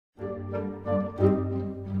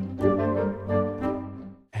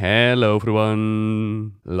Hello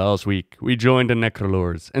everyone! Last week, we joined the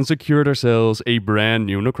Necrolords and secured ourselves a brand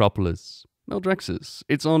new necropolis. Maldraxxus,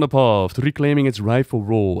 it's on the path to reclaiming its rightful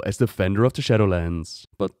role as defender of the Shadowlands.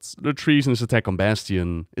 But the treasonous attack on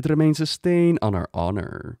Bastion, it remains a stain on our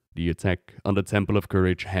honor. The attack on the Temple of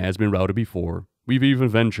Courage has been routed before. We've even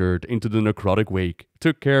ventured into the necrotic wake,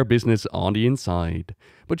 took care of business on the inside.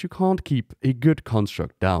 But you can't keep a good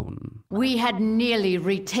construct down. We had nearly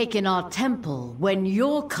retaken our temple when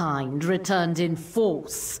your kind returned in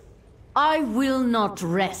force. I will not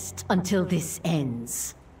rest until this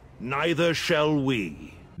ends. Neither shall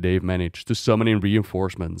we. They've managed to summon in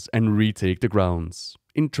reinforcements and retake the grounds.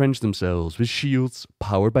 Entrench themselves with shields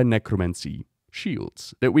powered by necromancy.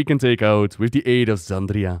 Shields that we can take out with the aid of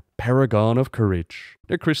Xandria, Paragon of Courage.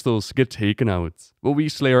 Their crystals get taken out, but we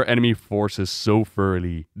slay our enemy forces so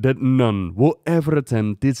thoroughly that none will ever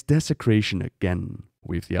attempt this desecration again.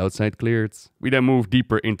 With the outside cleared, we then move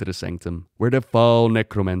deeper into the sanctum, where the foul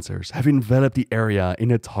necromancers have enveloped the area in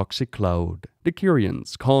a toxic cloud. The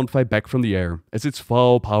Kyrians can't fight back from the air, as its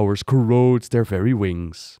foul powers corrode their very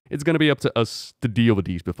wings. It's gonna be up to us to deal with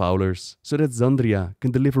these befoulers, so that Xandria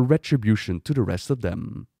can deliver retribution to the rest of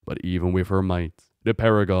them. But even with her might, the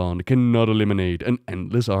Paragon cannot eliminate an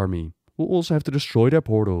endless army. We'll also have to destroy their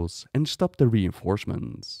portals and stop the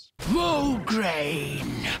reinforcements.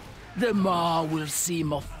 Mograine! The Maw will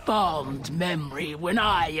seem a fond memory when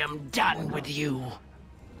I am done with you.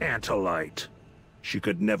 Antolite. She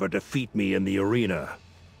could never defeat me in the arena.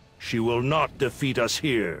 She will not defeat us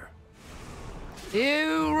here.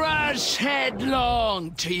 You rush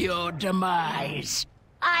headlong to your demise.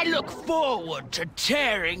 I look forward to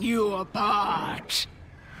tearing you apart.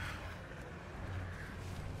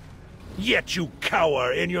 Yet you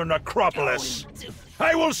cower in your necropolis.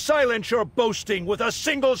 I will silence your boasting with a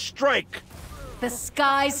single strike! The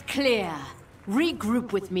sky's clear.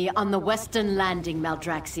 Regroup with me on the western landing,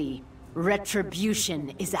 Maldraxxus.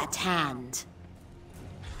 Retribution is at hand.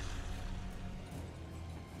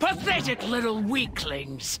 Pathetic little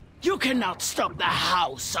weaklings! You cannot stop the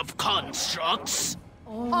House of Constructs!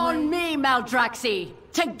 On me, Maldraxxus!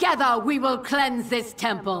 Together we will cleanse this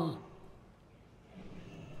temple!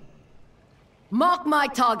 Mark my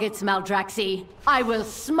targets, Maldraxxus. I will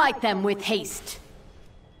smite them with haste.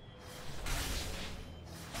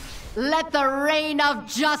 Let the rain of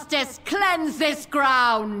justice cleanse this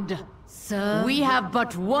ground! Sir, we have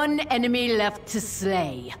but one enemy left to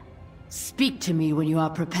slay. Speak to me when you are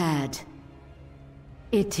prepared.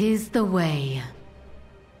 It is the way.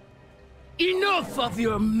 Enough of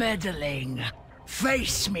your meddling.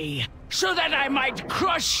 Face me, so that I might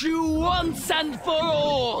crush you once and for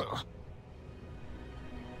all!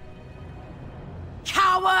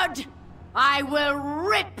 Coward! I will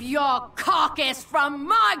rip your carcass from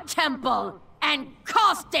my temple and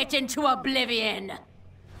cast it into oblivion!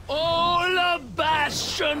 All of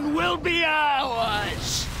Bastion will be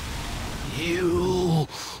ours! You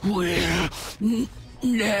will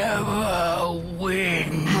never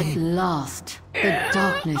win. At last, the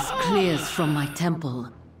darkness clears from my temple.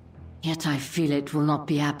 Yet I feel it will not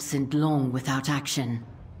be absent long without action.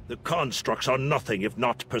 The constructs are nothing if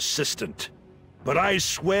not persistent. But I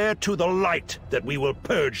swear to the light that we will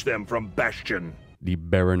purge them from Bastion. The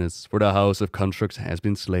Baroness for the House of Constructs has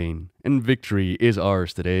been slain, and victory is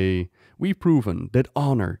ours today. We've proven that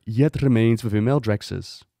honor yet remains within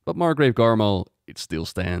Maldraxxus. But Margrave Garmal, it still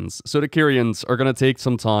stands, so the Kyrians are gonna take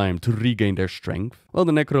some time to regain their strength, while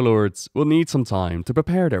the Necrolords will need some time to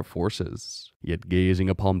prepare their forces. Yet gazing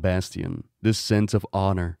upon Bastion, the sense of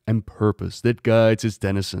honor and purpose that guides its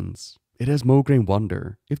denizens, it has Mograine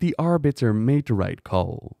wonder if the Arbiter made the right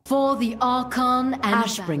call. For the Archon and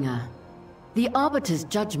Ashbringer, the Arbiter's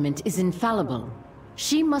judgment is infallible.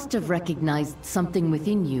 She must have recognized something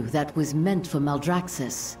within you that was meant for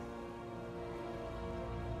Maldraxxus.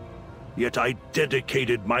 Yet I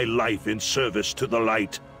dedicated my life in service to the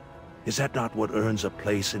light. Is that not what earns a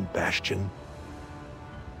place in Bastion?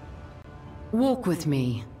 Walk with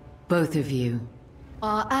me, both of you.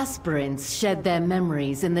 Our aspirants shed their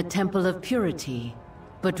memories in the Temple of Purity,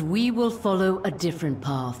 but we will follow a different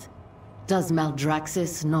path. Does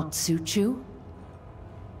Maldraxxus not suit you?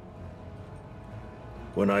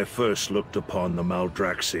 When I first looked upon the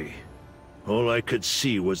Maldraxxus, all I could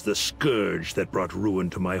see was the scourge that brought ruin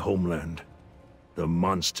to my homeland. The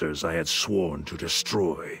monsters I had sworn to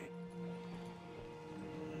destroy.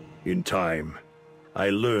 In time, I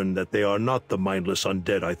learned that they are not the mindless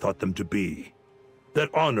undead I thought them to be. That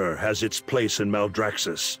honor has its place in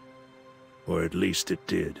Maldraxxus. Or at least it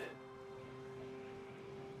did.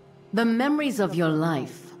 The memories of your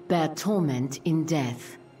life bear torment in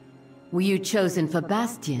death. Were you chosen for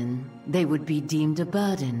Bastion, they would be deemed a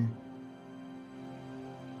burden.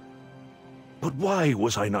 But why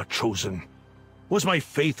was I not chosen? Was my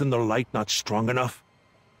faith in the light not strong enough?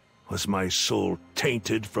 Was my soul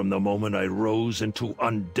tainted from the moment I rose into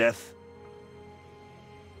undeath?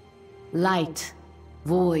 Light,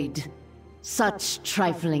 void, such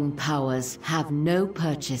trifling powers have no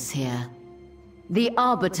purchase here. The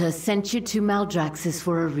Arbiter sent you to Maldraxxus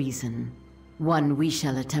for a reason. One we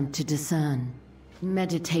shall attempt to discern.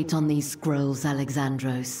 Meditate on these scrolls,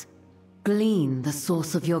 Alexandros. Glean the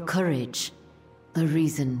source of your courage. The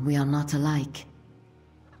reason we are not alike.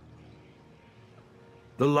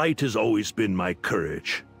 The light has always been my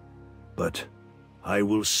courage. But I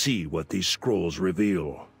will see what these scrolls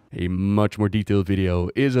reveal. A much more detailed video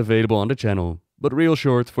is available on the channel, but real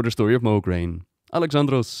short for the story of Mograine.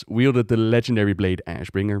 Alexandros wielded the legendary blade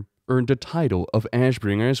Ashbringer, earned the title of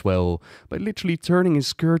Ashbringer as well, by literally turning his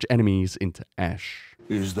scourge enemies into ash.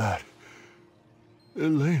 Is that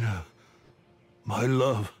Elena? My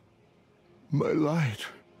love, my light.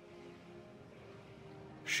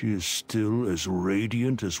 She is still as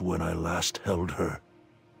radiant as when I last held her.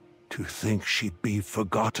 To think she'd be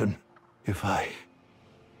forgotten if I...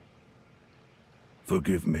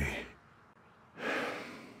 Forgive me.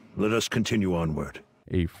 Let us continue onward.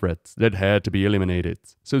 A threat that had to be eliminated,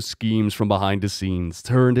 so schemes from behind the scenes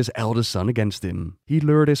turned his eldest son against him. He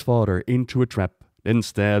lured his father into a trap, then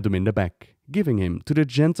stabbed him in the back, giving him to the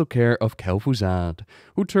gentle care of Kel'thuzad,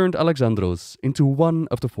 who turned Alexandros into one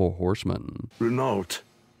of the 4 horsemen. Renault,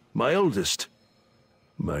 my eldest,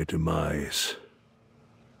 my demise.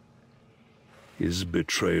 His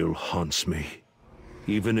betrayal haunts me,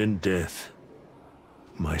 even in death.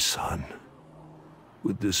 My son,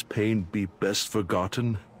 would this pain be best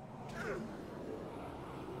forgotten?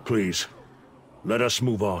 Please, let us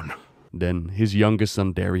move on. Then his youngest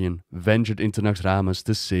son Darien ventured into Necrolord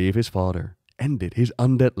to save his father, ended his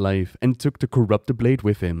undead life and took the corrupted blade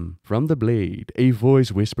with him. From the blade, a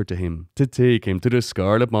voice whispered to him to take him to the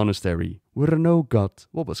Scarlet Monastery, where Renault got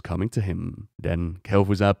what was coming to him. Then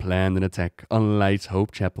Kel'thuzad planned an attack on Light's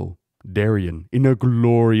Hope Chapel. Darien, in a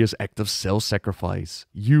glorious act of self-sacrifice,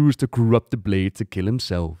 used the corrupted blade to kill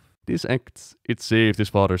himself. This act, it saved his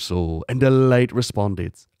father's soul, and the light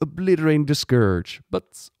responded, obliterating the scourge,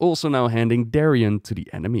 but also now handing Darien to the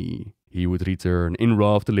enemy. He would return in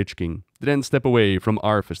Wrath the Lich King, then step away from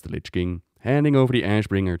Arthas the Lich King, handing over the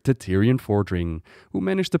Ashbringer to Tyrion Fordring, who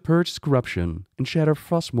managed to purge his corruption and shatter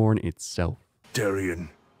Frostmourne itself. Darien,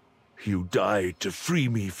 you died to free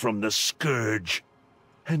me from the scourge.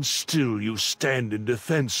 And still you stand in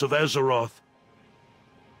defense of Azeroth.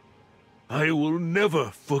 I will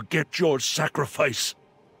never forget your sacrifice.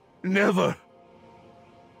 Never.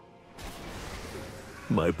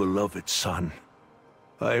 My beloved son,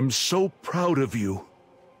 I am so proud of you,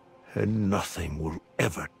 and nothing will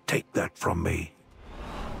ever take that from me.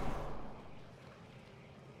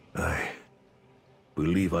 I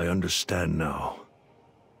believe I understand now.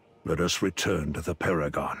 Let us return to the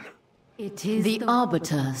Paragon. The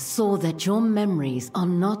Arbiter saw that your memories are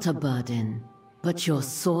not a burden, but your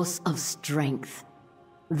source of strength.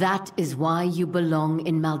 That is why you belong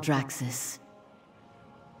in Maldraxxus.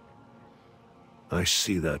 I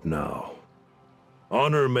see that now.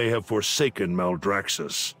 Honor may have forsaken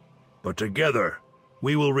Maldraxxus, but together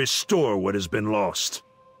we will restore what has been lost.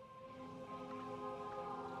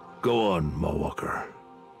 Go on, Mawalker.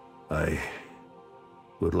 I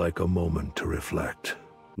would like a moment to reflect.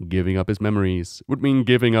 Giving up his memories would mean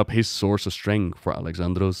giving up his source of strength for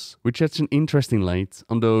Alexandros, which sheds an interesting light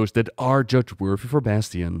on those that are judged worthy for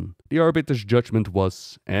Bastion. The Arbiter's judgment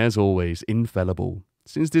was, as always, infallible.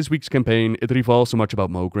 Since this week's campaign, it revolves so much about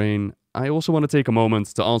Mograine, I also want to take a moment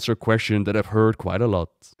to answer a question that I've heard quite a lot.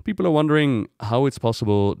 People are wondering how it's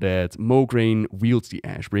possible that Mograine wields the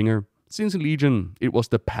Ashbringer. Since Legion, it was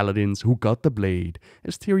the Paladins who got the blade,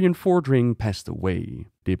 as Tyrion Fordring passed away.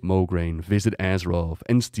 Did Mograine visit Azeroth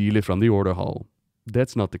and steal it from the Order Hall?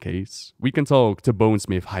 That's not the case. We can talk to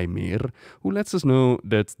Bonesmith Hymir, who lets us know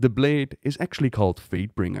that the blade is actually called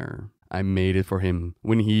Fatebringer. I made it for him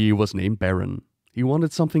when he was named Baron. He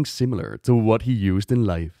wanted something similar to what he used in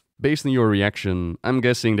life. Based on your reaction, I'm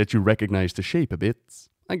guessing that you recognize the shape a bit.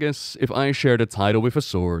 I guess if I shared a title with a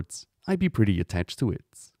sword, I'd be pretty attached to it.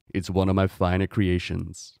 It's one of my finer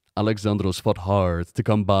creations. Alexandros fought hard to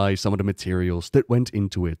come by some of the materials that went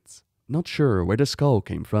into it. Not sure where the skull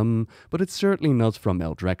came from, but it's certainly not from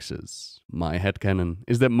Maldraxxus. My headcanon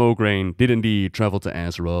is that Mograine did indeed travel to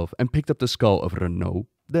Azeroth and picked up the skull of Renault,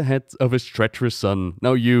 the head of his treacherous son,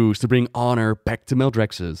 now used to bring honor back to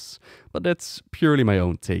Maldraxxus. But that's purely my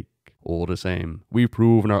own take. All the same, we've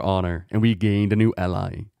proven our honor and we gained a new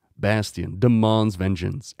ally. Bastion demands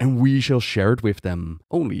vengeance, and we shall share it with them.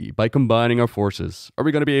 Only by combining our forces are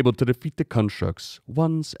we going to be able to defeat the constructs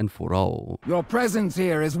once and for all. Your presence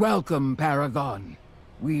here is welcome, Paragon.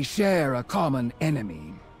 We share a common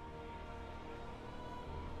enemy.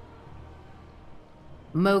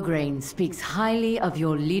 Mograine speaks highly of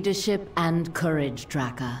your leadership and courage,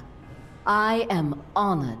 Draka. I am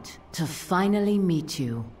honored to finally meet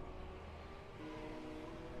you.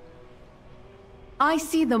 I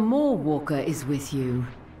see the Moorwalker is with you.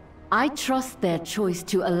 I trust their choice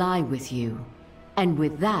to ally with you. And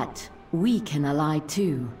with that, we can ally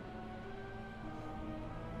too.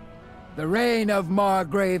 The reign of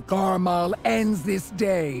Margrave Garmal ends this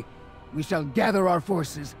day. We shall gather our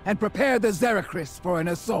forces and prepare the Zerachris for an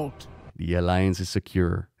assault. The alliance is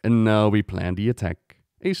secure, and now we plan the attack.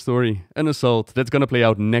 A story, an assault that's gonna play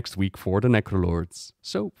out next week for the Necrolords.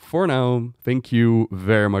 So, for now, thank you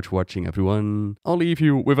very much for watching, everyone. I'll leave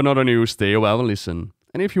you with another new stay a while and listen.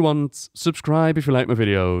 And if you want, subscribe if you like my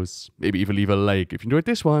videos. Maybe even leave a like if you enjoyed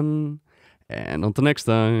this one. And until next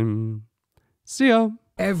time, see ya!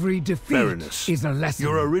 Every defeat is a lesson.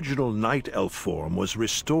 Your original night elf form was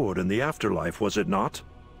restored in the afterlife, was it not?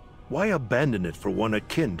 Why abandon it for one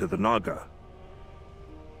akin to the Naga?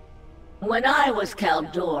 When I was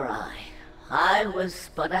Kaldori, I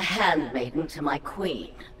was but a handmaiden to my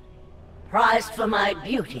queen, prized for my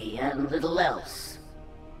beauty and little else.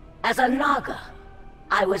 As a Naga,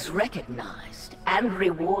 I was recognized and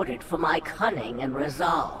rewarded for my cunning and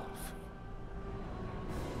resolve.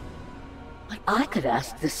 But I could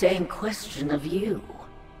ask the same question of you.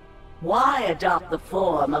 Why adopt the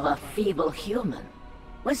form of a feeble human,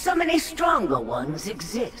 when so many stronger ones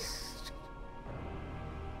exist?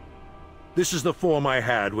 This is the form I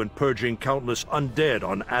had when purging countless undead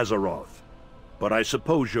on Azeroth. But I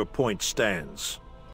suppose your point stands.